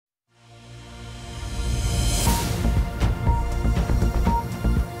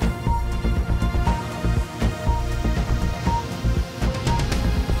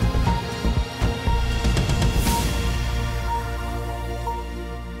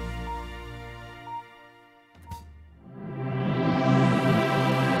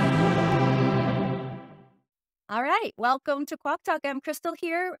right. Welcome to KwokTalk. I'm Crystal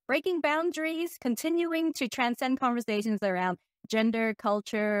here, breaking boundaries, continuing to transcend conversations around gender,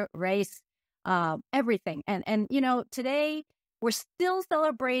 culture, race, everything. And today we're still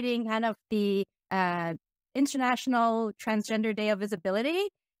celebrating kind of the International Transgender Day of Visibility,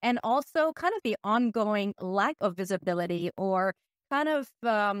 and also kind of the ongoing lack of visibility, or kind of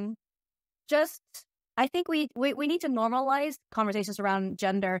I think we need to normalize conversations around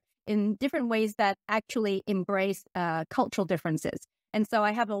gender in different ways that actually embrace cultural differences. And so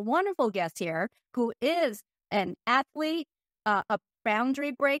I have a wonderful guest here who is an athlete, a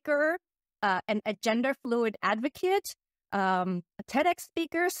boundary breaker, and a gender fluid advocate, a TEDx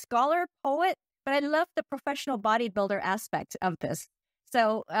speaker, scholar, poet. But I love the professional bodybuilder aspect of this.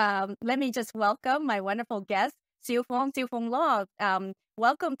 So let me just welcome my wonderful guest, Siufung Law.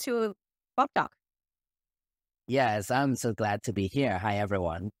 Welcome to KwokTalk. Yes, I'm so glad to be here. Hi,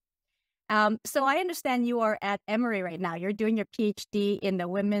 everyone. So I understand you are at Emory right now. You're doing your PhD in the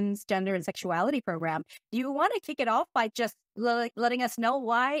Women's Gender and Sexuality program. Do you want to kick it off by just letting us know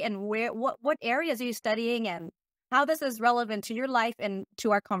why and where, what areas are you studying, and how this is relevant to your life and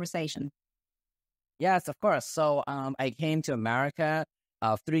to our conversation? Yes, of course. So I came to America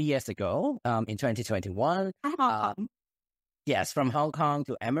 3 years ago in 2021. Yes, from Hong Kong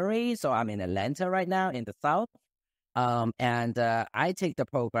to Emory. So I'm in Atlanta right now in the South. And I take the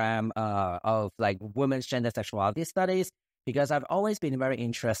program of like women's gender sexuality studies because I've always been very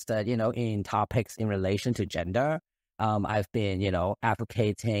interested, in topics in relation to gender. I've been,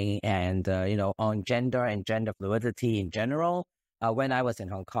 advocating and, on gender and gender fluidity in general when I was in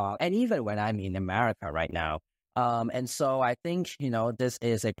Hong Kong, and even when I'm in America right now. And so I think, this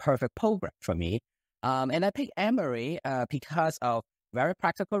is a perfect program for me. And I picked Emory because of very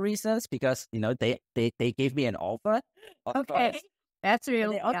practical reasons, because, they gave me an offer. Okay. That's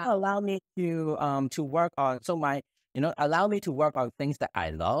really, they also allow me to work on, allow me to work on things that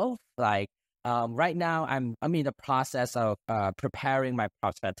I love. Like, right now I'm in the process of preparing my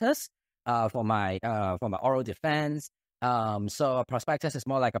prospectus for my oral defense. So a prospectus is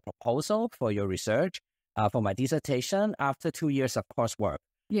more like a proposal for your research for my dissertation after 2 years of coursework.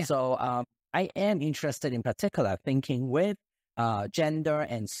 Yeah. So I am interested in particular thinking with gender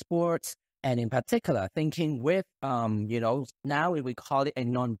and sports, and in particular thinking with, now we call it a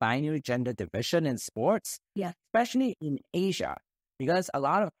non-binary gender division in sports, especially in Asia, because a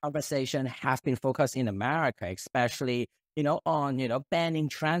lot of conversation has been focused in America, especially, on, banning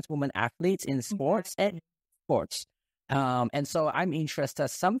trans women athletes in sports and sports. And so I'm interested in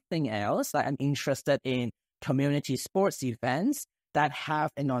something else. Like I'm interested in community sports events that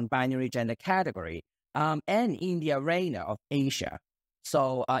have a non-binary gender category, and in the arena of Asia.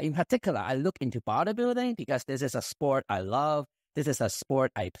 So in particular, I look into bodybuilding because this is a sport I love. This is a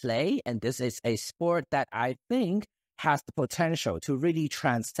sport I play, and this is a sport that I think has the potential to really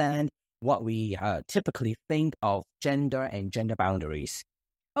transcend what we typically think of gender and gender boundaries.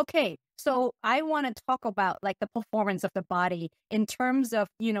 Okay, so I want to talk about like the performance of the body in terms of,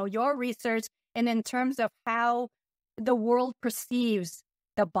 your research, and in terms of how the world perceives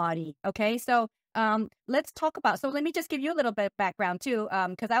the body. Okay, so let's talk about, so let me just give you a little bit of background too,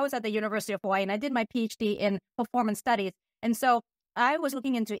 because I was at the University of Hawaii and I did my PhD in performance studies. And so I was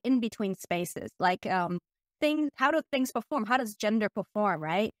looking into in-between spaces, like how do things perform? How does gender perform,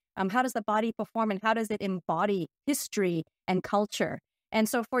 right? How does the body perform, and how does it embody history and culture? And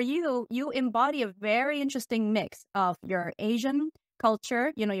so for you embody a very interesting mix of your Asian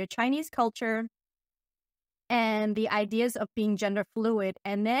culture, your Chinese culture, and the ideas of being gender fluid.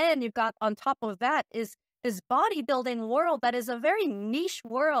 And then you've got on top of that is this bodybuilding world that is a very niche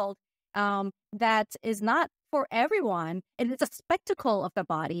world that is not for everyone. And it's a spectacle of the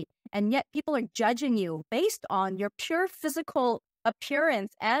body. And yet people are judging you based on your pure physical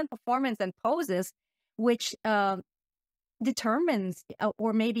appearance and performance and poses, which determines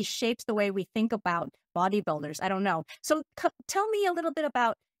or maybe shapes the way we think about bodybuilders. I don't know. So tell me a little bit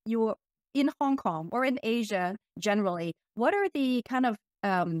about your, in Hong Kong or in Asia generally, what are the kind of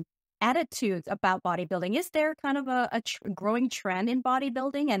attitudes about bodybuilding? Is there kind of a growing trend in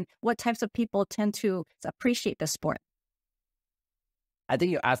bodybuilding, and what types of people tend to appreciate the sport? I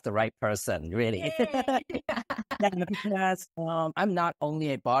think you asked the right person, really. Because I'm not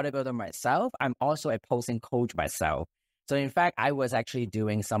only a bodybuilder myself, I'm also a posing coach myself. So in fact, I was actually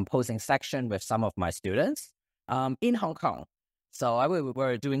doing some posing section with some of my students in Hong Kong. So we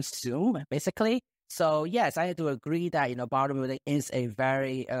were doing Zoom, basically. So yes, I had to agree that, bodybuilding is a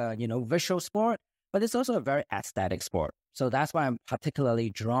very, visual sport, but it's also a very aesthetic sport. So that's why I'm particularly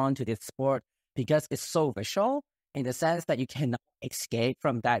drawn to this sport, because it's so visual in the sense that you cannot escape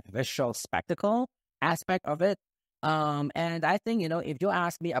from that visual spectacle aspect of it. And I think, if you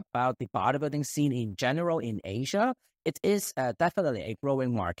ask me about the bodybuilding scene in general in Asia, it is definitely a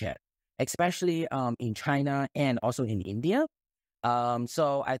growing market, especially in China and also in India.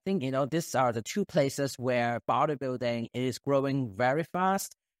 So I think, these are the two places where bodybuilding is growing very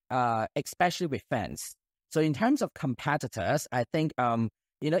fast, especially with fans. So in terms of competitors, I think,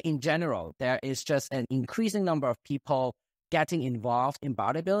 in general, there is just an increasing number of people getting involved in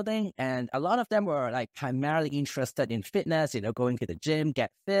bodybuilding. And a lot of them were like primarily interested in fitness, going to the gym,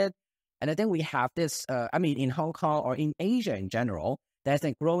 get fit. And I think we have this, in Hong Kong or in Asia in general, there's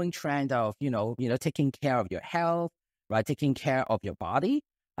a growing trend of, taking care of your health, right? Taking care of your body.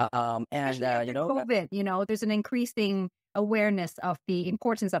 COVID, there's an increasing awareness of the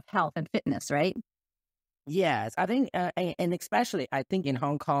importance of health and fitness, right? Yes, I think, and especially I think in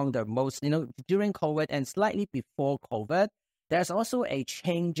Hong Kong, the most, during COVID and slightly before COVID, there's also a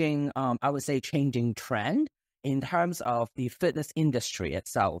changing, I would say, changing trend in terms of the fitness industry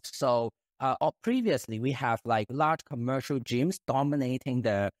itself. So, previously we have like large commercial gyms dominating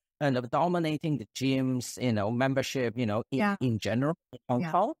the gyms, membership, in general in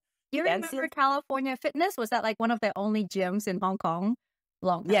Hong Kong. You remember California Fitness? Was that like one of the only gyms in Hong Kong?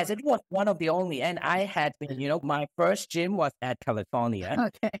 Yes, it was one of the only. And I had been, my first gym was at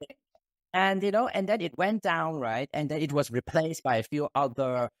California. Okay. And, and then it went down, right? And then it was replaced by a few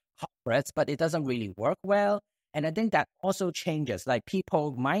other corporates, but it doesn't really work well. And I think that also changes, like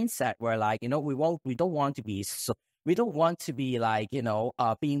people mindset where like, we don't want to be like, we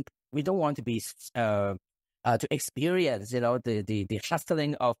don't want to be, to experience, the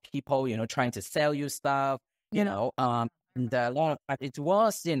hustling of people, trying to sell you stuff, and a lot of it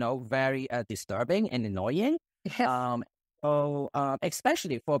was, very disturbing and annoying. Yes. So,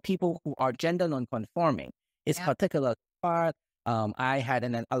 especially for people who are gender non-conforming, it's particularly hard. I had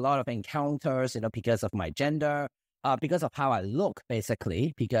a lot of encounters, because of my gender, because of how I look,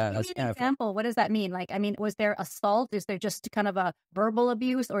 basically. Because give me an example. What does that mean? Like, was there assault? Is there just kind of a verbal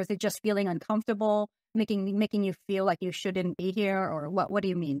abuse, or is it just feeling uncomfortable, making you feel like you shouldn't be here, or what? What do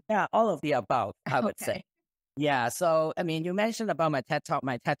you mean? Yeah, all of the above, I would say. Yeah, so, you mentioned about my TED Talk.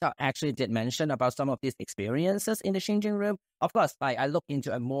 My TED Talk actually did mention about some of these experiences in the changing room. Of course, like I look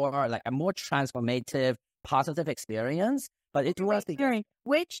into a more transformative, positive experience, but it was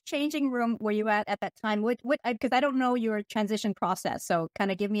Which changing room were you at that time? Because I don't know your transition process, so kind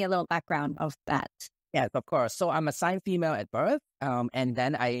of give me a little background of that. Yes, of course. So I'm assigned female at birth, and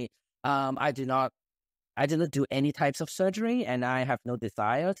then I didn't do any types of surgery, and I have no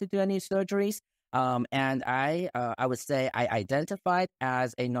desire to do any surgeries. And I would say I identified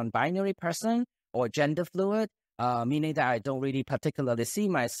as a non-binary person or gender fluid, meaning that I don't really particularly see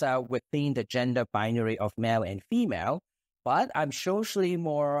myself within the gender binary of male and female, but I'm socially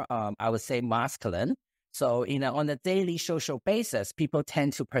more, I would say, masculine. So, on a daily social basis, people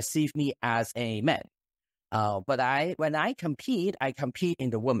tend to perceive me as a man. But when I compete in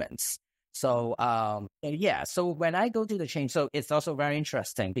the women's. So, so when I go to the change, so it's also very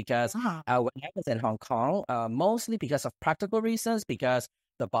interesting because when I was in Hong Kong, mostly because of practical reasons, because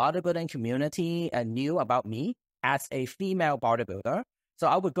the bodybuilding community knew about me as a female bodybuilder. So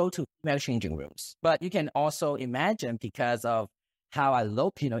I would go to female changing rooms. But you can also imagine because of how I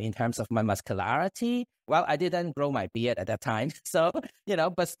look, in terms of my muscularity. Well, I didn't grow my beard at that time. So,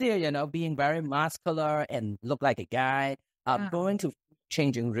 but still, being very muscular and look like a guy, going to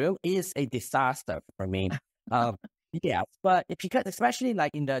changing room is a disaster for me. Yeah, but because especially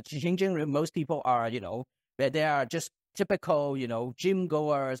like in the changing room, most people are, they are just typical, gym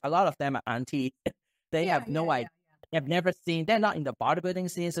goers. A lot of them are auntie. They have no idea. They've never seen, they're not in the bodybuilding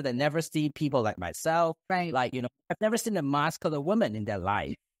scene, so they never see people like myself. Right. Like, I've never seen a muscular woman in their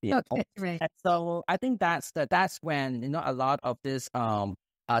life. Right. And so I think that's when, a lot of this,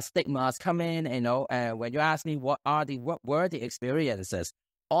 stigmas come in, when you ask me what were the experiences,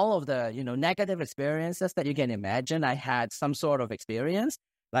 all of the, negative experiences that you can imagine, I had some sort of experience.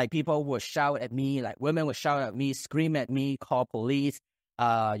 Like people would shout at me, like women would shout at me, scream at me, call police.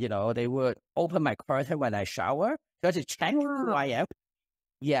 They would open my curtain when I shower just to check who I am.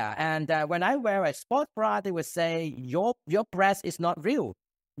 Yeah, and when I wear a sports bra, they would say your breast is not real.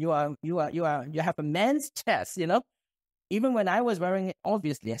 You have a man's chest, Even when I was wearing,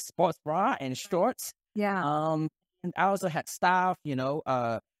 obviously, a sports bra and shorts. Yeah. And I also had staff,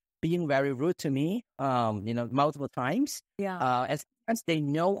 being very rude to me, multiple times. Yeah. And sometimes they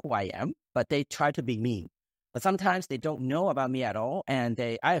know who I am, but they try to be mean. But sometimes they don't know about me at all, and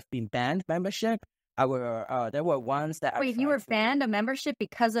I have been banned membership. There were ones that Wait, you were banned a membership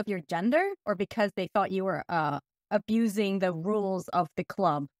because of your gender, or because they thought you were abusing the rules of the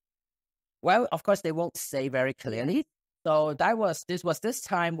club? Well, of course, they won't say very clearly. So this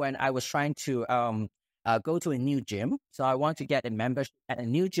time when I was trying to go to a new gym. So I want to get a membership at a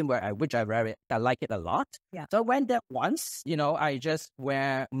new gym where I like it a lot. Yeah. So I went there once. I just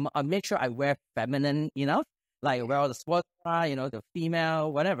make sure I wear feminine enough, like wear all the sports bra, the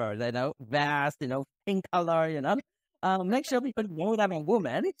female, whatever, vest, pink color, make sure people know that I'm a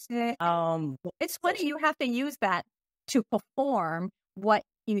woman. It's funny you have to use that to perform what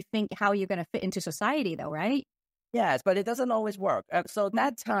you think, how you're going to fit into society, though, right? Yes, but it doesn't always work. So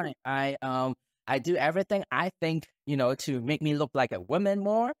that time, I do everything I think to make me look like a woman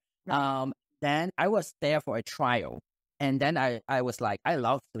more. Then I was there for a trial, and then I was like, I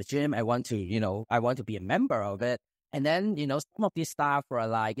love the gym. I want to be a member of it. And then some of these staff were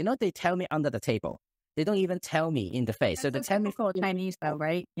like, they tell me under the table. They don't even tell me in the face. That's so they tell me for Chinese, though,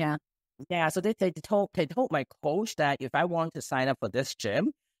 right? Yeah. Yeah, so they told my coach that if I want to sign up for this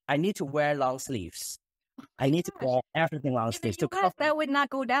gym, I need to wear long sleeves. I need to wear everything long sleeves to cover. That would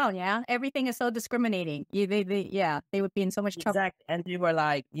not go down, yeah? Everything is so discriminating. They would be in so much trouble. Exactly. And they were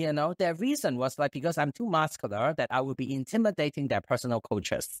like, their reason was like, because I'm too muscular, that I would be intimidating their personal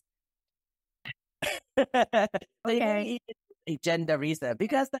coaches. Okay. A gender reason,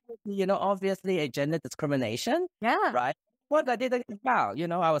 because that would be, obviously a gender discrimination. Yeah. Right? What I did about,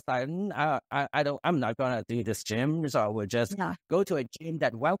 I was like, I'm not gonna do this gym, so I would just go to a gym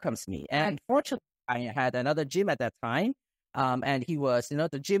that welcomes me. And fortunately, I had another gym at that time, and he was,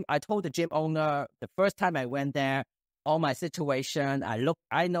 the gym. I told the gym owner the first time I went there, all my situation.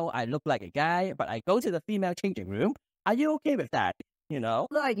 I know I look like a guy, but I go to the female changing room. Are you okay with that?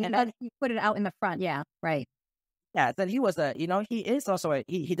 Like, and then he put it out in the front. Yeah, right. Yeah, then he was he is also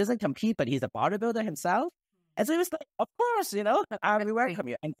he doesn't compete, but he's a bodybuilder himself. And so he was like, of course, I will welcome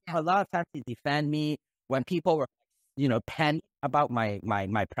you. And a lot of times he defend me when people were, panicked about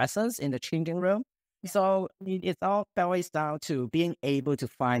my presence in the changing room. Yeah. So it's all boils down to being able to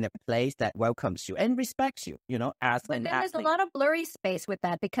find a place that welcomes you and respects you, as but an then athlete. There's a lot of blurry space with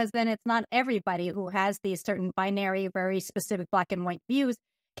that, because then it's not everybody who has these certain binary, very specific black and white views.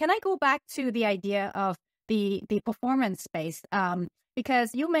 Can I go back to the idea of the performance space?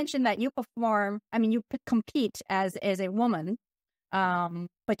 Because you mentioned that you compete as a woman,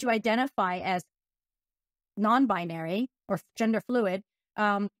 but you identify as non-binary or gender fluid.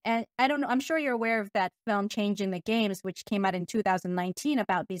 And I don't know, I'm sure you're aware of that film Changing the Games, which came out in 2019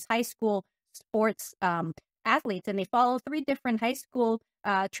 about these high school sports athletes. And they follow 3 different high school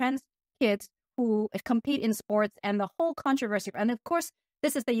trans kids who compete in sports, and the whole controversy. And of course,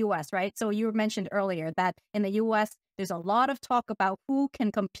 this is the U.S., right? So you mentioned earlier that in the U.S., there's a lot of talk about who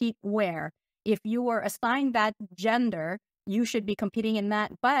can compete where. If you were assigned that gender, you should be competing in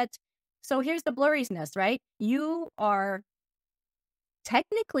that. But so here's the blurriness, right? You are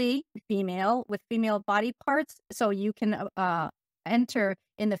technically female with female body parts, so you can enter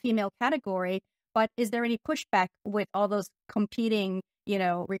in the female category. But is there any pushback with all those competing,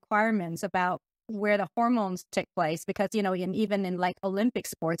 requirements about where the hormones take place? Because, even in like Olympic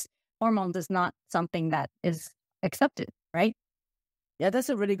sports, hormones is not something that is accepted, right? Yeah, that's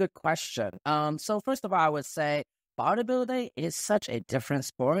a really good question. So first of all, I would say bodybuilding is such a different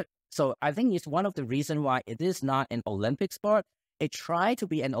sport. So I think it's one of the reasons why it is not an Olympic sport. It tried to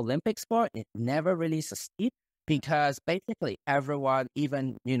be an Olympic sport. It never really succeeded, because basically everyone,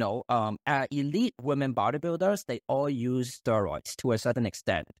 even, elite women bodybuilders, they all use steroids to a certain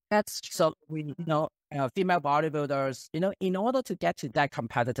extent. That's true. So female bodybuilders, in order to get to that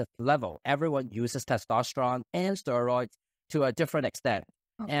competitive level, everyone uses testosterone and steroids to a different extent.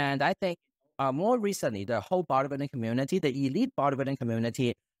 Okay. And I think more recently, the whole bodybuilding community, the elite bodybuilding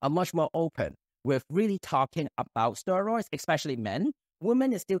community, are much more open with really talking about steroids, especially men.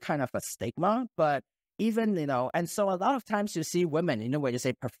 Women is still kind of a stigma, but even, and so a lot of times you see women, when you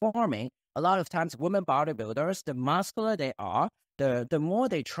say performing, a lot of times women bodybuilders, the muscular they are, the more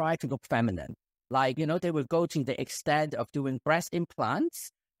they try to look feminine. Like, they would go to the extent of doing breast implants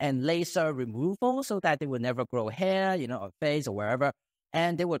and laser removal so that they would never grow hair, or face or wherever.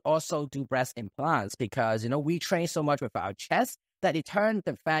 And they would also do breast implants because, we train so much with our chest that it turned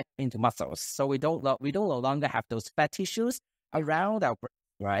the fat into muscles. So we don't no longer have those fat tissues around our breast,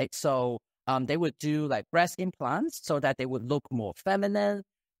 right? So they would do like breast implants so that they would look more feminine.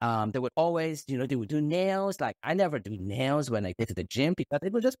 They would always, they would do nails. Like I never do nails when I get to the gym because they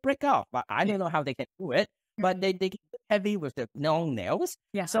would just break off. But I don't know how they can do it. But they get heavy with the long nails.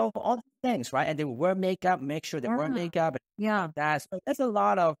 Yeah. So all the things, right? And they would wear makeup, make sure they wear makeup. Yeah. That's a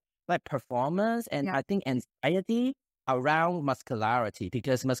lot of like performance and I think anxiety around muscularity,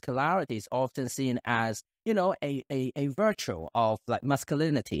 because muscularity is often seen as, a virtue of like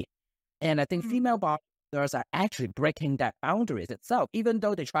masculinity. And I think female bodybuilders are actually breaking that boundaries itself, even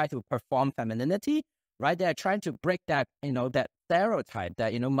though they try to perform femininity, right? They're trying to break that, that stereotype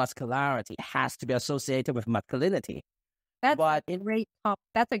that, muscularity has to be associated with masculinity. That's a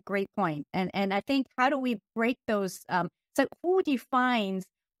great point. And I think, how do we break those? So who defines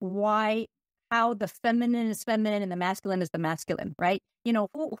how the feminine is feminine and the masculine is the masculine, right?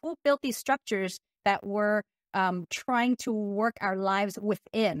 Who built these structures that we're trying to work our lives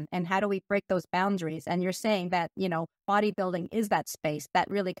within, and how do we break those boundaries? And you're saying that, bodybuilding is that space that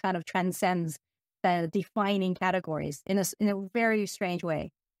really kind of transcends the defining categories in a very strange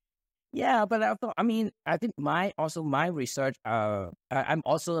way. Yeah, but I think my research, I'm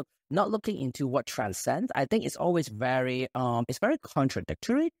also not looking into what transcends. I think it's always it's very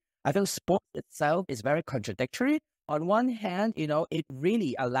contradictory. I think sports itself is very contradictory. On one hand, it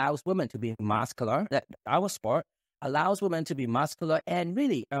really allows women to be muscular. That our sport allows women to be muscular and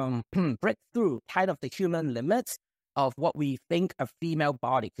really break through kind of the human limits of what we think a female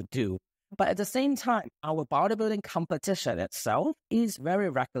body could do. But at the same time, our bodybuilding competition itself is very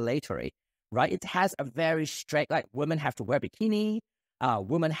regulatory, right? It has a very strict, like women have to wear bikini,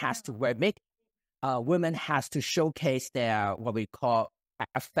 women has to wear makeup, women has to showcase their, what we call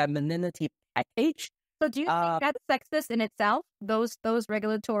a femininity package. So do you think that's sexist in itself, those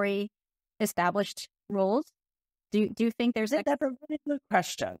regulatory established rules? Do you think there's That's a really good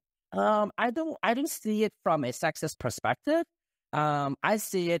question. I don't see it from a sexist perspective. I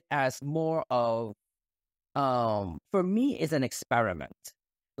see it as more of, for me, it's an experiment.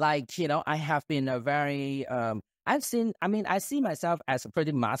 Like, I have been a very, I see myself as a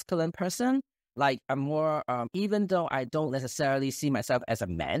pretty masculine person. Like, I'm more, even though I don't necessarily see myself as a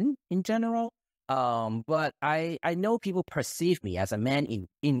man in general, but I know people perceive me as a man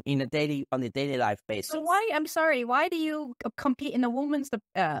on a daily life basis. So why do you compete in the women's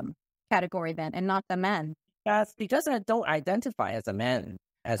category then, and not the men? That's because I don't identify as a man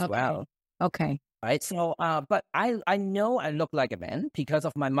as well. Okay. Right. So, but I know I look like a man because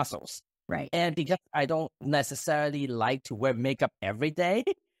of my muscles. Right. And because I don't necessarily like to wear makeup every day.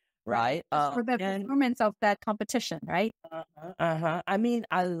 Right. For the performance of that competition, right? But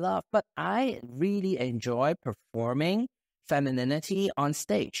I really enjoy performing femininity on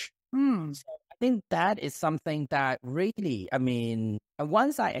stage. So I think that is something that really,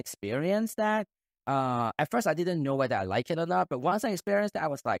 once I experienced that, at first I didn't know whether I like it or not, but once I experienced it, I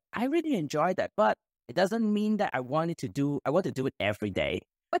was like, I really enjoyed that. But it doesn't mean that I want to do it every day.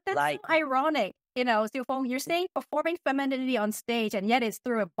 But that's so ironic. Siufung, you're saying performing femininity on stage, and yet it's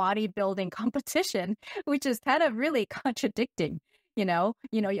through a bodybuilding competition, which is kind of really contradicting.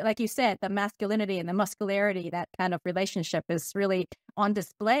 Like you said, the masculinity and the muscularity, that kind of relationship is really on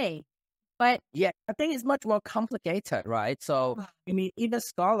display. But yeah, I think it's much more complicated, right? So, even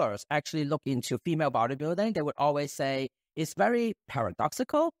scholars actually look into female bodybuilding. They would always say it's very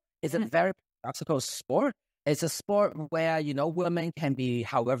paradoxical. It's a very paradoxical sport. It's a sport where, women can be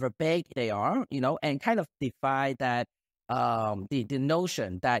however big they are, and kind of defy that, the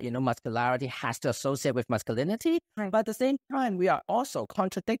notion that, muscularity has to associate with masculinity. Right. But at the same time, we are also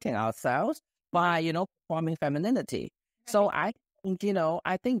contradicting ourselves by, performing femininity. Right. So I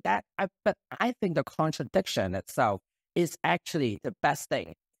think the contradiction itself is actually the best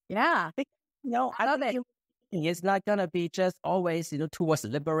thing. Yeah. I think it's not going to be just always, towards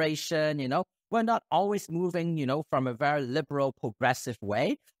liberation, We're not always moving, from a very liberal, progressive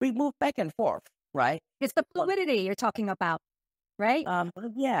way. We move back and forth, right? It's the fluidity you're talking about, right?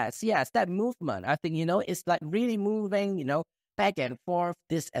 Yes, that movement. I think, it's like really moving, back and forth,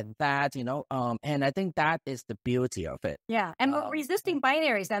 this and that, and I think that is the beauty of it. Yeah, and we're resisting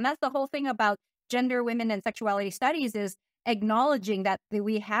binaries, and that's the whole thing about gender, women, and sexuality studies, is acknowledging that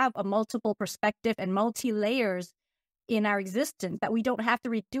we have a multiple perspective and multi-layers in our existence, that we don't have to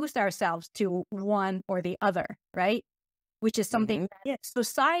reduce ourselves to one or the other, right? Which is something that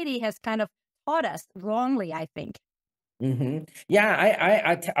society has kind of taught us wrongly, I think.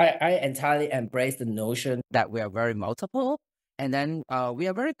 Yeah, I entirely embrace the notion that we are very multiple, and then we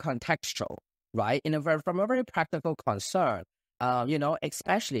are very contextual, right? From a very practical concern,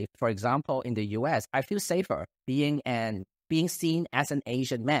 especially, for example, in the US, I feel safer being seen as an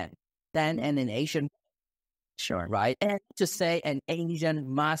Asian man than an Asian. Sure. Right. And to say an Asian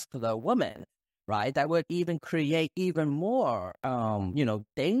muscular woman, right, that would even create even more,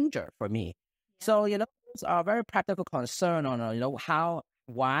 danger for me. Yeah. So, those are very practical concern on,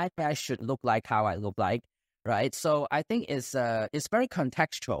 why I should look like how I look like. Right. So I think it's very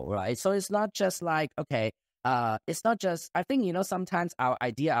contextual. Right. So it's not just like, okay, it's not just, I think, sometimes our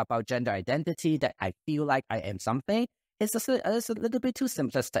idea about gender identity, that I feel like I am something, it's a little bit too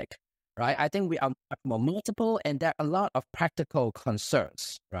simplistic. right? I think we are much more multiple, and there are a lot of practical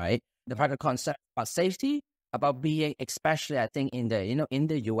concerns, right? The practical concerns about safety, about being, especially I think in the in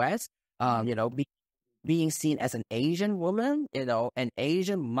the US, being seen as an Asian woman, an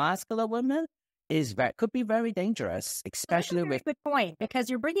Asian muscular woman could be very dangerous, especially with. Good point, because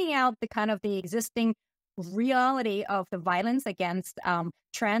you're bringing out the kind of the existing reality of the violence against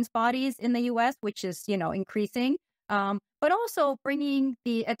trans bodies in the U.S., which is increasing, but also bringing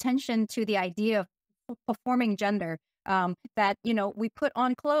the attention to the idea of performing gender. That we put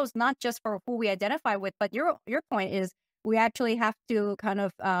on clothes not just for who we identify with, but your point is we actually have to kind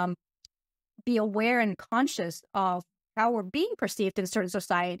of be aware and conscious of how we're being perceived in certain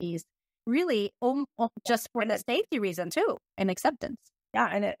societies, really just for the safety reason too, and acceptance. Yeah,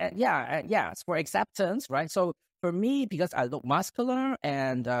 and it's for acceptance, right? So for me, because I look muscular,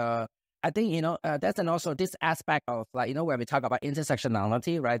 and I think that's, and also this aspect of when we talk about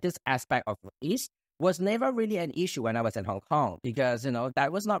intersectionality, right? This aspect of race was never really an issue when I was in Hong Kong, because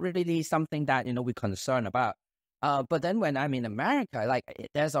that was not really something that we concern about. But then when I'm in America,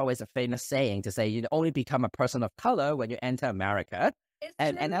 there's always a famous saying to say you only become a person of color when you enter America. It's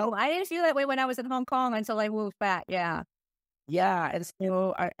true. I didn't feel that way when I was in Hong Kong until I moved back. Yeah. Yeah, and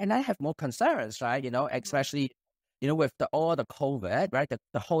so I have more concerns, right? Especially with all the COVID, right?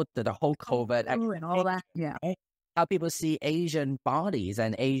 The whole COVID and all that. Yeah. Right? How people see Asian bodies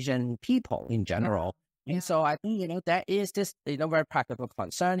and Asian people in general. Yeah. And so I think there is this very practical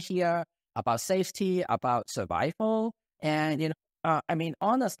concern here about safety, about survival, and I mean,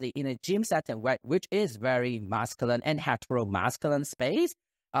 honestly, in a gym setting, which is very masculine and hetero-masculine space,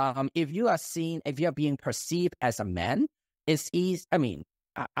 if you are being perceived as a man, it's easy. I mean,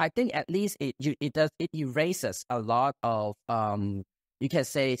 I think at least it erases a lot of you can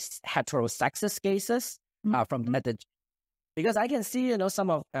say heterosexist cases from the, because I can see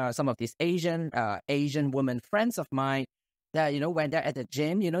some of these Asian women friends of mine that when they're at the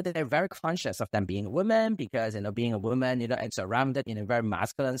gym, they're very conscious of them being women, because being a woman, and surrounded in a very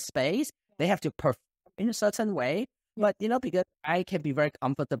masculine space, they have to perform in a certain way. But because I can be very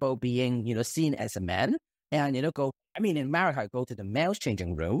comfortable being seen as a man, and in America, I go to the male's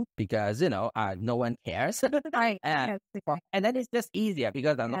changing room because no one cares, right? and then it's just easier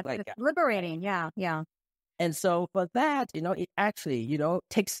because I'm not it's liberating, yeah. And so for that, it actually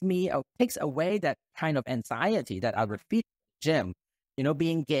takes away that kind of anxiety that I would feel gym,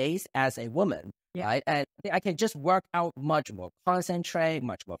 being gay as a woman, right? And I can just work out much more, concentrate,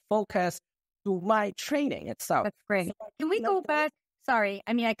 much more focus to my training itself. That's great. So, can we go back? Sorry,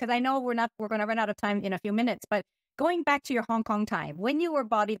 I mean, because I know we're going to run out of time in a few minutes, but going back to your Hong Kong time, when you were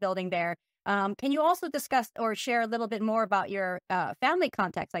bodybuilding there, can you also discuss or share a little bit more about your family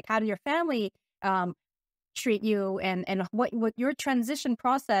context? Like, how did your family treat you, and what your transition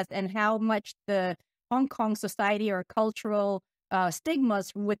process, and how much the Hong Kong society or cultural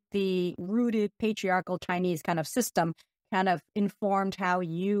stigmas with the rooted patriarchal Chinese kind of system kind of informed how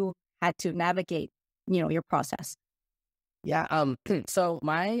you had to navigate, your process? Yeah. So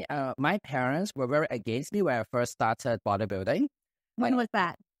my parents were very against me when I first started bodybuilding. When was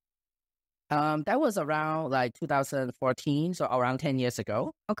that? That was around 2014, so around 10 years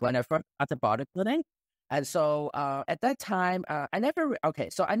ago, when I first started bodybuilding. And so at that time, I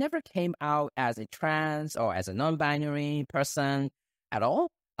never came out as a trans or as a non-binary person at all.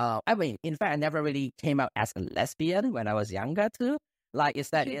 I mean, in fact, I never really came out as a lesbian when I was younger too. Did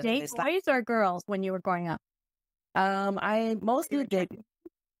you date boys or girls when you were growing up? I mostly did.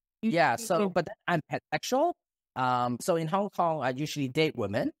 Yeah. So, but I'm pansexual. So in Hong Kong, I usually date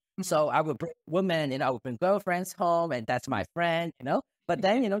women. Mm-hmm. So I would bring women, I would bring girlfriends home, and that's my friend, But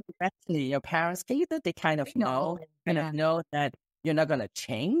then, eventually your parents, they kind of know that you're not going to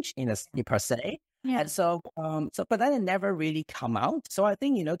change per se. Yeah. And so, but then it never really come out. So I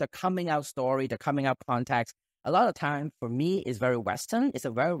think, the coming out story, the coming out context, a lot of time for me is very Western. It's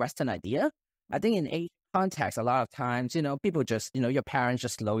a very Western idea. I think in Asian context, a lot of times, people just, your parents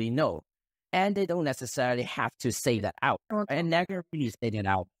just slowly know, and they don't necessarily have to say that out, and never really say it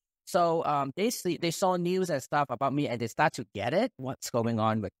out. So they saw news and stuff about me, and they start to get it, what's going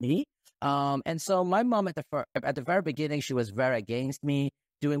on with me. And so my mom at the very beginning, she was very against me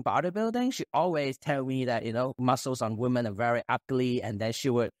doing bodybuilding. She always tell me that muscles on women are very ugly, and then she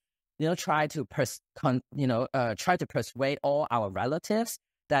would try to persuade all our relatives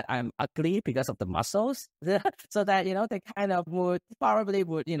that I'm ugly because of the muscles, so that they kind of would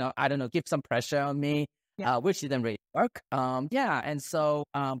I don't know, give some pressure on me. Which didn't really work. And so,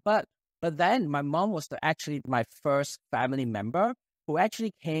 but then my mom was actually my first family member who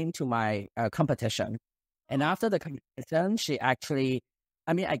actually came to my competition. And after the competition, she actually,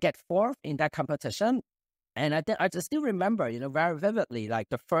 I mean, I get fourth in that competition. And I just still remember, very vividly, like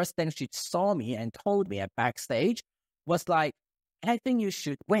the first thing she saw me and told me at backstage was like, I think you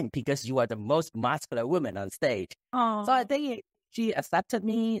should win because you are the most muscular woman on stage. Oh. So I think she accepted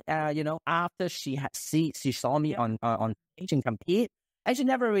me, after she saw me on stage and compete. And she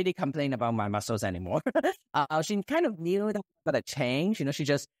never really complained about my muscles anymore. She kind of knew that I'm going to change. She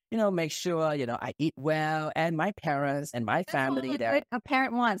just, make sure, I eat well, and my parents and my family there. A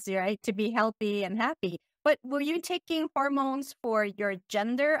parent wants, right, to be healthy and happy. But were you taking hormones for your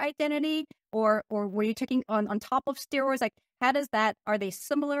gender identity, or were you taking on top of steroids? Like, how does that, are they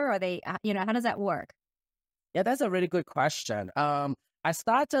similar? Are they, how does that work? Yeah, that's a really good question. I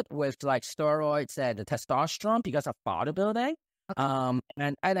started with like steroids and the testosterone because of bodybuilding. Okay.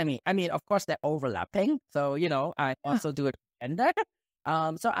 And I mean, of course, they're overlapping. So, I also do it gender.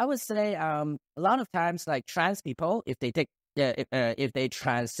 So I would say, a lot of times, like trans people, if they take, if they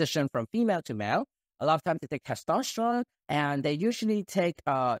transition from female to male, a lot of times they take testosterone, and they usually take,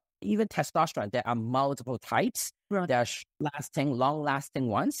 even testosterone. There are multiple types. Right. There are long-lasting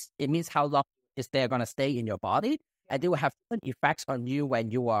ones. It means how long is they're going to stay in your body. And they will have different effects on you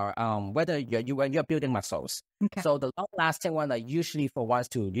when you are, when you're building muscles. Okay. So the long-lasting one are usually for ones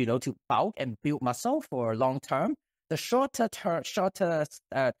to, to bulk and build muscle for long term. The shorter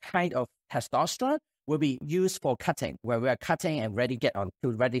kind of testosterone will be used for cutting, where we are cutting and ready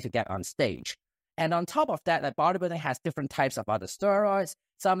to get on stage. And on top of that, like bodybuilding has different types of other steroids.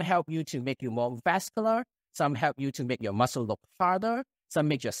 Some help you to make you more vascular. Some help you to make your muscle look harder. Some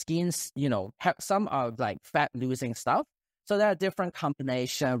make your skins, some are like fat-losing stuff. So there are different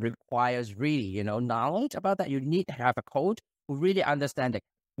combinations, requires really, knowledge about that. You need to have a coach who really understand the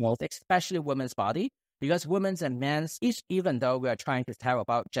health, especially women's body, because women's and men's, even though we are trying to tell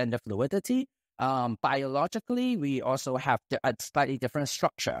about gender fluidity, biologically, we also have a slightly different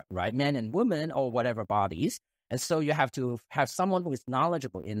structure, right? Men and women or whatever bodies. And so you have to have someone who is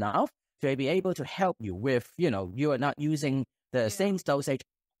knowledgeable enough to be able to help you with, you are not using the same dosage as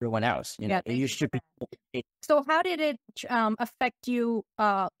everyone else. You should be. So how did it affect you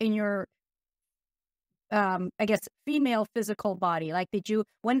in your, I guess, female physical body? Like,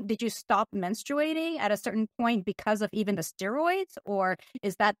 when did you stop menstruating at a certain point because of even the steroids? Or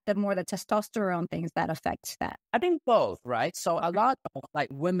is that the testosterone things that affects that? I think both, right? So a lot of like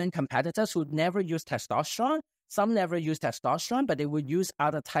women competitors who never use testosterone, some never use testosterone, but they would use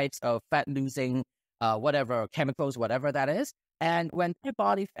other types of fat-losing whatever chemicals, whatever that is. And when their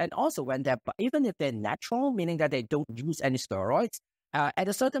body, and also when even if they're natural, meaning that they don't use any steroids, at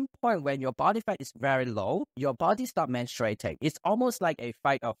a certain point when your body fat is very low, your body stops menstruating. It's almost like a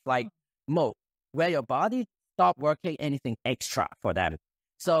fight or flight mode where your body stop working anything extra for them.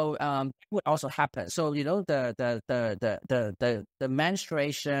 So it would also happen. So the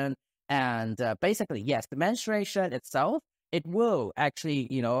menstruation and basically yes, the menstruation itself. It will actually,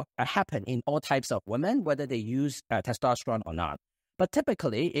 happen in all types of women, whether they use testosterone or not. But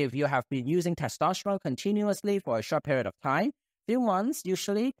typically, if you have been using testosterone continuously for a short period of time, few months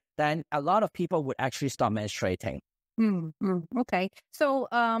usually, then a lot of people would actually start menstruating. Okay. So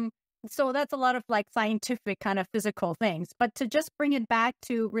that's a lot of like scientific kind of physical things. But to just bring it back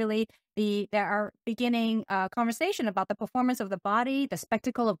to really our beginning conversation about the performance of the body, the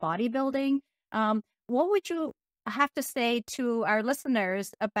spectacle of bodybuilding, what would you have to say to our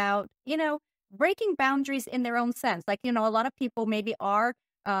listeners about, breaking boundaries in their own sense? Like, a lot of people maybe are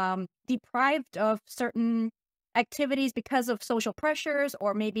deprived of certain activities because of social pressures,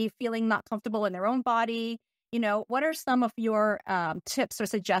 or maybe feeling not comfortable in their own body. What are some of your tips or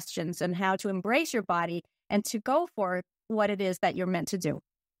suggestions on how to embrace your body and to go for what it is that you're meant to do?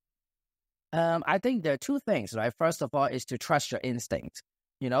 I think there are two things, right? First of all, is to trust your instinct.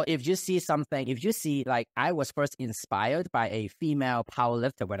 If you see like I was first inspired by a female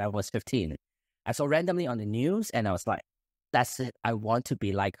powerlifter when I was 15. I saw randomly on the news and I was like, that's it. I want to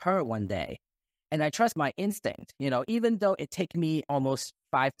be like her one day. And I trust my instinct, even though it took me almost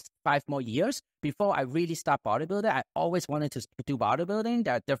five more years before I really start bodybuilding. I always wanted to do bodybuilding.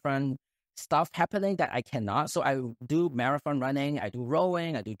 There are different stuff happening that I cannot. So I do marathon running, I do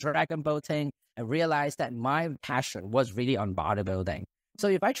rowing, I do dragon boating. I realized that my passion was really on bodybuilding. So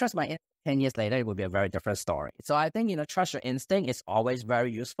if I trust my instinct 10 years later, it would be a very different story. So I think, trust your instinct is always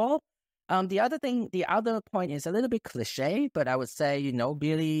very useful. The other point is a little bit cliche, but I would say,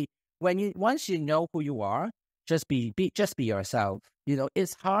 really, once you know who you are, just be yourself.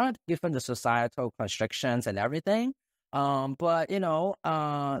 It's hard given the societal constrictions and everything. But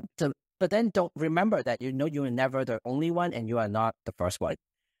then don't remember that, you're never the only one and you are not the first one.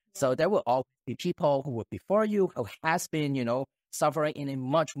 So there will always be people who were before you, who has been, suffering in a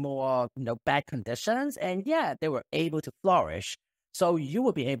much more, bad conditions. And yeah, they were able to flourish. So you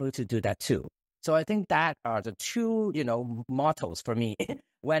will be able to do that too. So I think that are the two, mottos for me.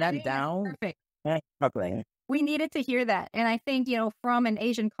 When I'm down, perfect. Struggling. We needed to hear that. And I think, from an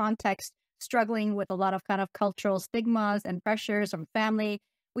Asian context, struggling with a lot of kind of cultural stigmas and pressures from family,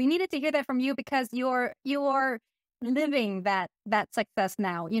 we needed to hear that from you because you're living that success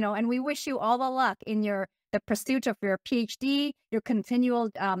now, and we wish you all the luck in the pursuit of your PhD, your continual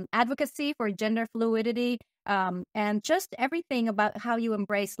advocacy for gender fluidity, and just everything about how you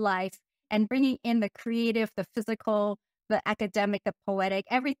embrace life and bringing in the creative, the physical, the academic, the poetic,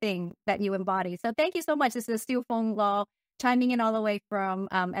 everything that you embody. So thank you so much. This is Siufung Law chiming in all the way from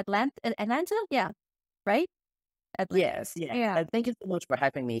Atlanta? Yeah, right? Atlanta. Yes, yeah. And thank you so much for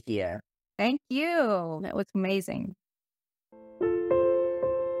having me here. Thank you. That was amazing.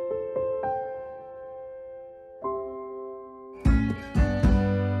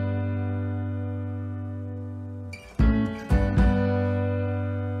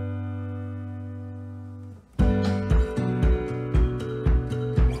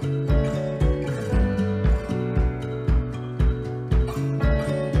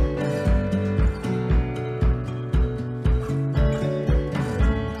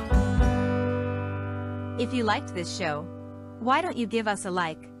 If you liked this show, why don't you give us a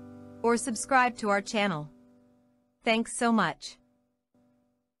like or subscribe to our channel? Thanks so much.